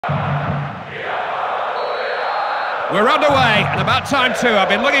We're underway, and about time too. I've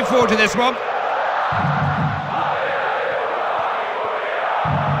been looking forward to this one.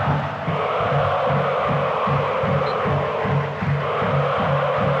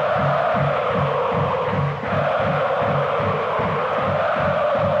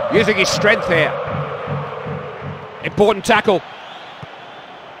 Using his strength here. Important tackle.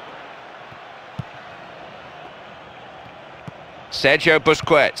 Sergio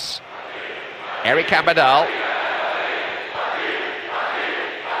Busquets. Eric Abadal.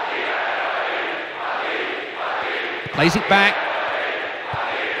 Plays it back.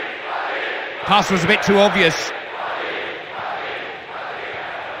 Pass was a bit too obvious.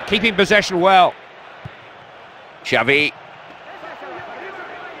 Keeping possession well. Xavi.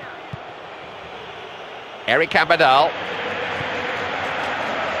 Eric Abadal.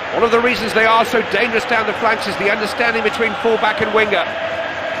 One of the reasons they are so dangerous down the flanks is the understanding between fullback and winger.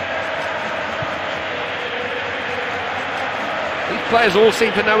 These players all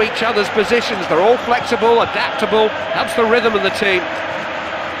seem to know each other's positions. They're all flexible, adaptable, helps the rhythm of the team.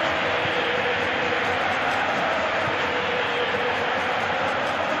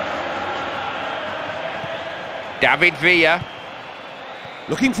 David Villa.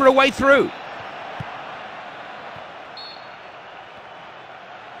 Looking for a way through.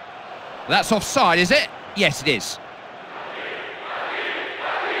 That's offside, is it? Yes, it is.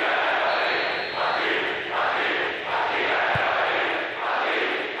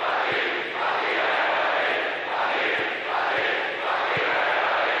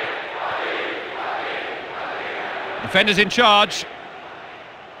 Defenders in charge.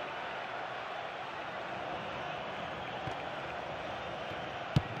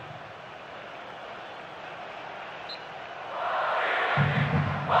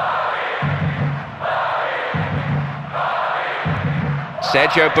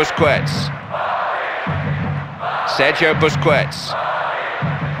 Sergio Busquets. Sergio Busquets.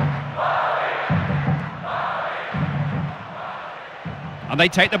 And they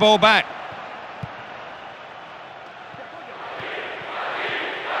take the ball back.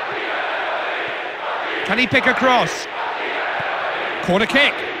 Can he pick a cross? Corner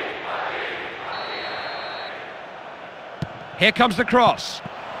kick. Here comes the cross.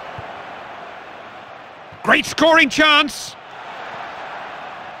 Great scoring chance.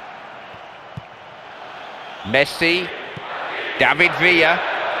 Messi. David Villa.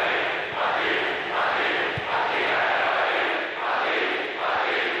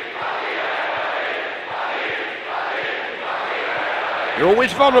 You're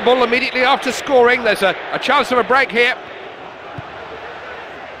always vulnerable immediately after scoring. There's a chance of a break here.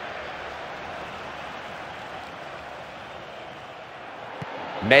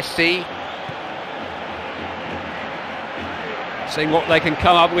 Messi. Seeing what they can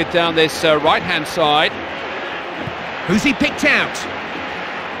come up with down this right-hand side. Who's he picked out?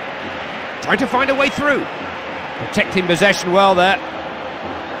 Trying to find a way through. Protecting possession well there.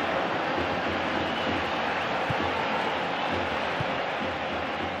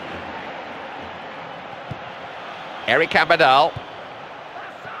 Eric Abadal.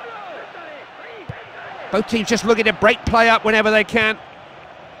 Both teams just looking to break play up whenever they can.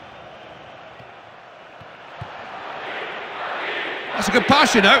 That's a good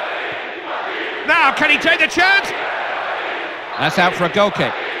pass, you know. Now, can he take the chance? That's out for a goal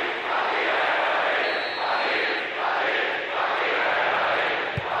kick.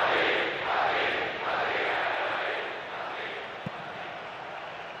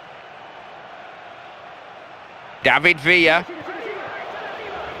 David Villa.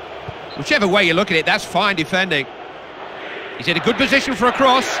 Whichever way you look at it, that's fine defending. He's in a good position for a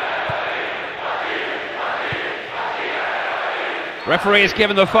cross. Referee has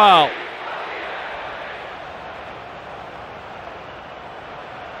given the foul.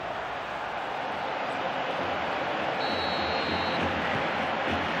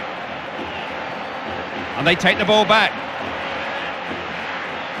 And they take the ball back.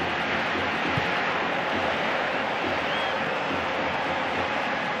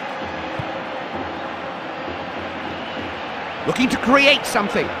 Looking to create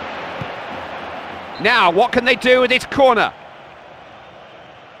something. Now, what can they do with this corner?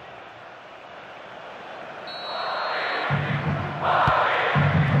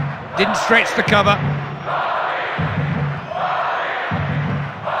 Didn't stretch the cover.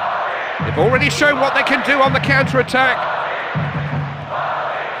 They've already shown what they can do on the counter-attack.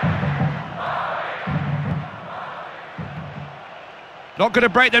 Not going to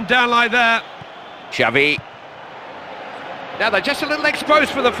break them down like that. Xavi. Now they're just a little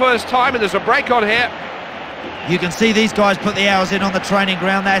exposed for the first time, and there's a break on here. You can see these guys put the hours in on the training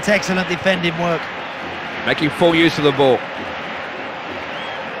ground. That's excellent defending work. making full use of the ball.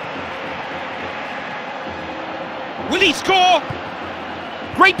 Will he score?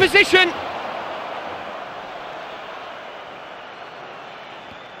 Great position.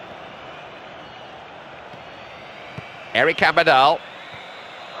 Eric Abadal.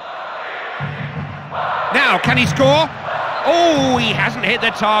 Now, can he score? Oh, he hasn't hit the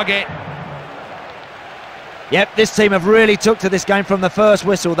target. Yep, this team have really took to this game from the first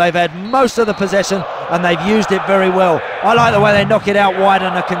whistle. They've had most of the possession and they've used it very well. I like the way they knock it out wide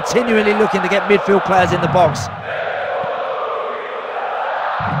and are continually looking to get midfield players in the box.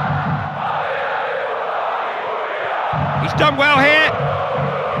 He's done well here.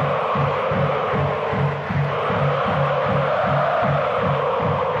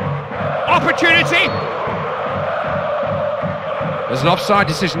 Opportunity. There's an offside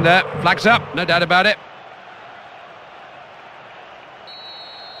decision there. Flags up, no doubt about it.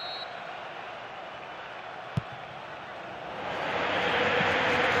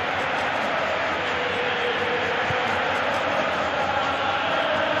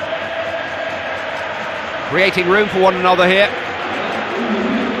 Creating room for one another here.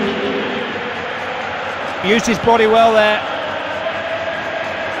 Used his body well there.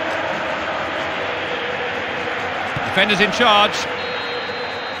 Defenders in charge.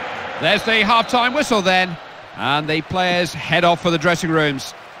 There's the half-time whistle then. And the players head off for the dressing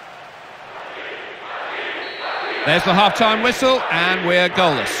rooms. There's the half-time whistle and we're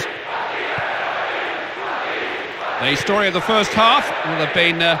goalless. The story of the first half will have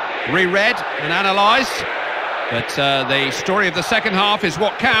been reread and analysed. But the story of the second half is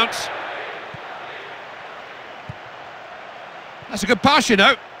what counts. That's a good pass, you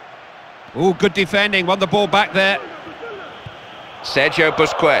know. Oh, good defending, won the ball back there. Sergio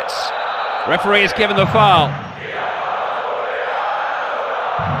Busquets. Referee has given the foul.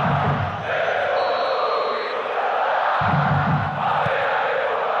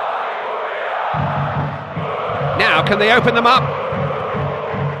 Now, can they open them up?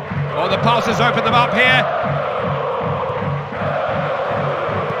 Oh, the pass has opened them up here.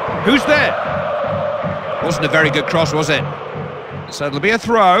 Who's there? Wasn't a very good cross, was it? So it'll be a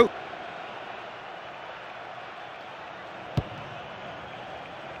throw.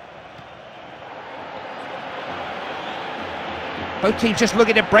 Both teams just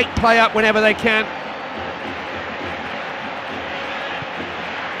looking to break play up whenever they can.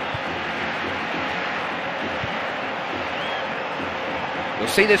 We'll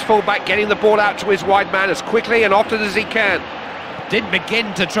see this fullback getting the ball out to his wide man as quickly and often as he can. Didn't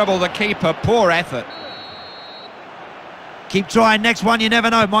begin to trouble the keeper, poor effort. Keep trying, next one, you never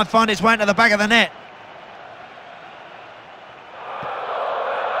know, might find its way into the back of the net.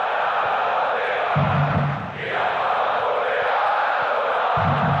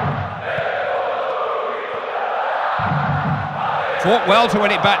 Fought well to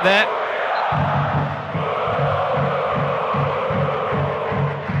win it back there.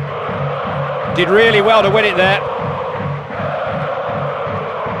 Did really well to win it there.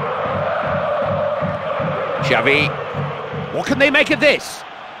 Xavi. What can they make of this?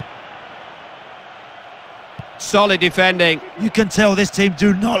 Solid defending. You can tell this team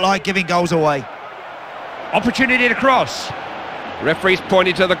do not like giving goals away. Opportunity to cross. Referee's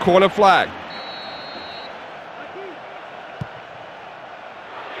pointing to the corner flag.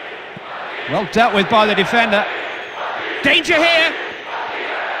 Well dealt with by the defender. Danger here.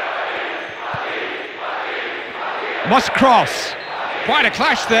 Must cross. Quite a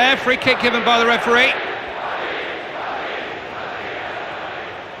clash there. Free kick given by the referee.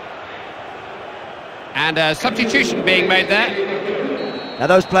 And a substitution being made there. Now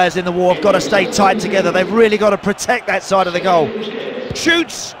those players in the wall have got to stay tight together. They've really got to protect that side of the goal.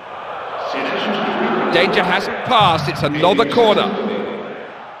 Shoots. Danger hasn't passed. It's another corner.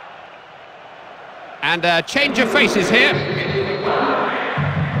 And a change of faces here.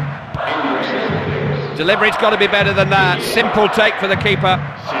 Delivery's got to be better than that. Simple take for the keeper.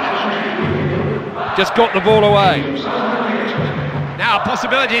 Just got the ball away. Now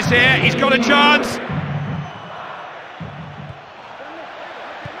possibilities here. He's got a chance.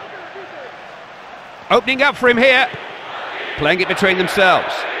 Opening up for him here. Playing it between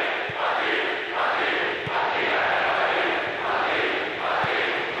themselves.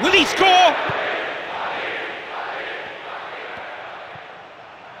 Will he score?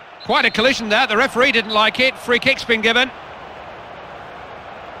 Quite a collision there. The referee didn't like it. Free kick's been given.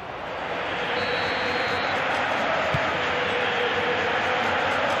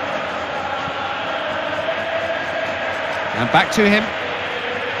 And back to him.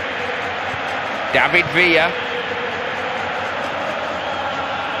 David Villa.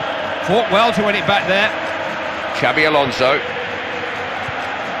 Fought well to win it back there. Xabi Alonso.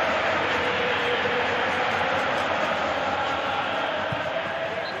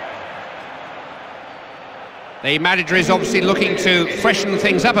 The manager is obviously looking to freshen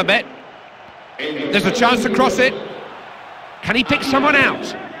things up a bit. There's a chance to cross it. Can he pick someone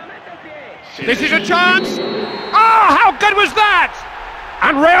out? This is a chance! Oh, how good was that?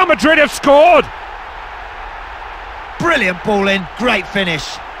 And Real Madrid have scored! Brilliant ball in, great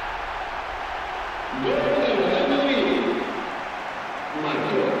finish.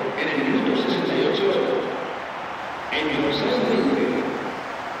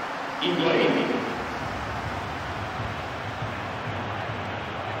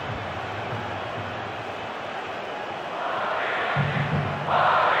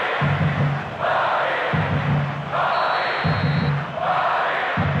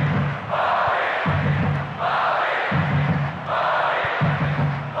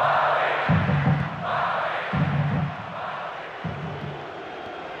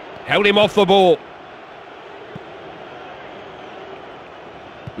 Held him off the ball.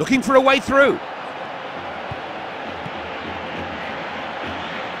 Looking for a way through.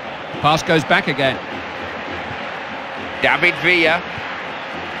 Pass goes back again. David Villa.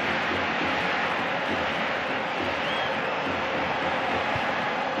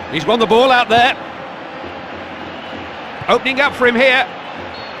 He's won the ball out there. Opening up for him here.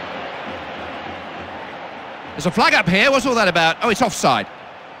 There's a flag up here. What's all that about? Oh, it's offside.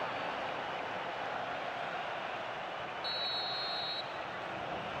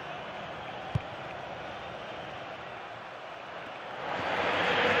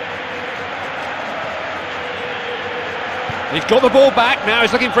 He's got the ball back, now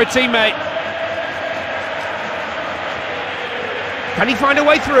he's looking for a teammate. Can he find a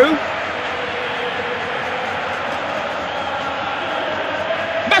way through?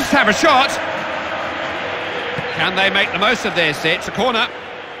 Must have a shot. Can they make the most of this? It's a corner.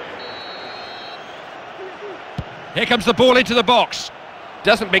 Here comes the ball into the box.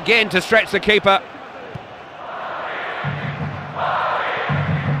 Doesn't begin to stretch the keeper.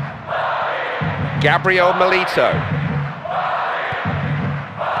 Gabriel Milito.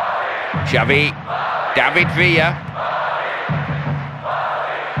 Xavi, David Villa.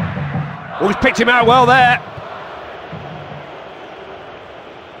 Oh, he's picked him out well there.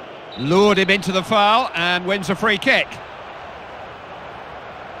 Lured him into the foul and wins a free kick.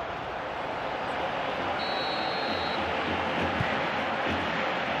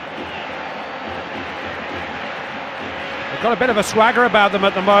 They've got a bit of a swagger about them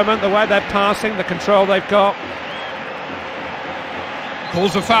at the moment, the way they're passing, the control they've got.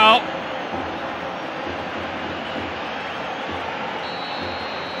 Calls a foul.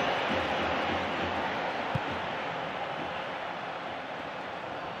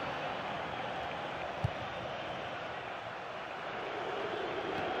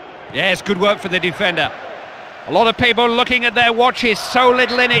 Yes, good work for the defender. A lot of people looking at their watches, so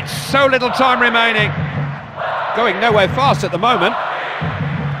little in it, so little time remaining. Going nowhere fast at the moment.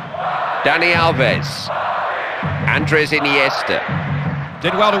 Dani Alves. Andres Iniesta.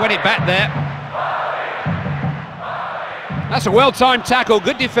 Did well to win it back there. That's a well-timed tackle,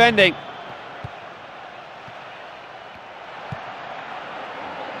 good defending.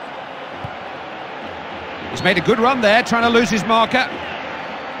 He's made a good run there, trying to lose his marker.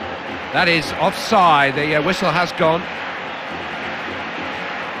 That is offside, the whistle has gone.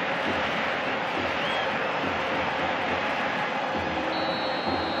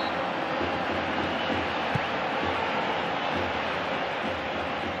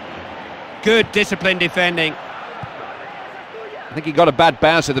 Good disciplined defending. I think he got a bad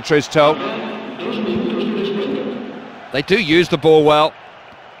bounce, if the truth's told. They do use the ball well.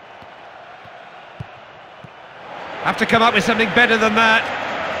 Have to come up with something better than that.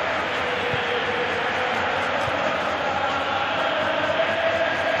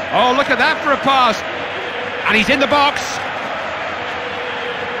 Oh, look at that for a pass. And he's in the box.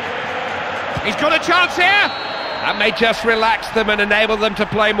 He's got a chance here. That may just relax them and enable them to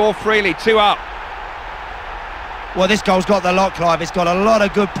play more freely. 2 up. Well, this goal's got the lot, Clive. It's got a lot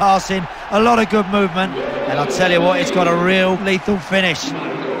of good passing, a lot of good movement. And I'll tell you what, it's got a real lethal finish.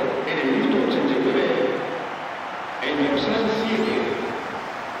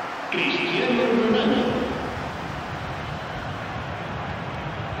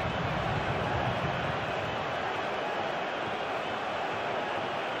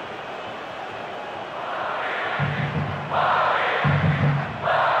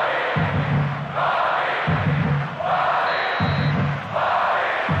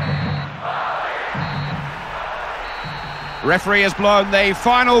 Referee has blown the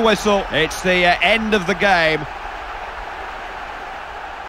final whistle. It's the end of the game.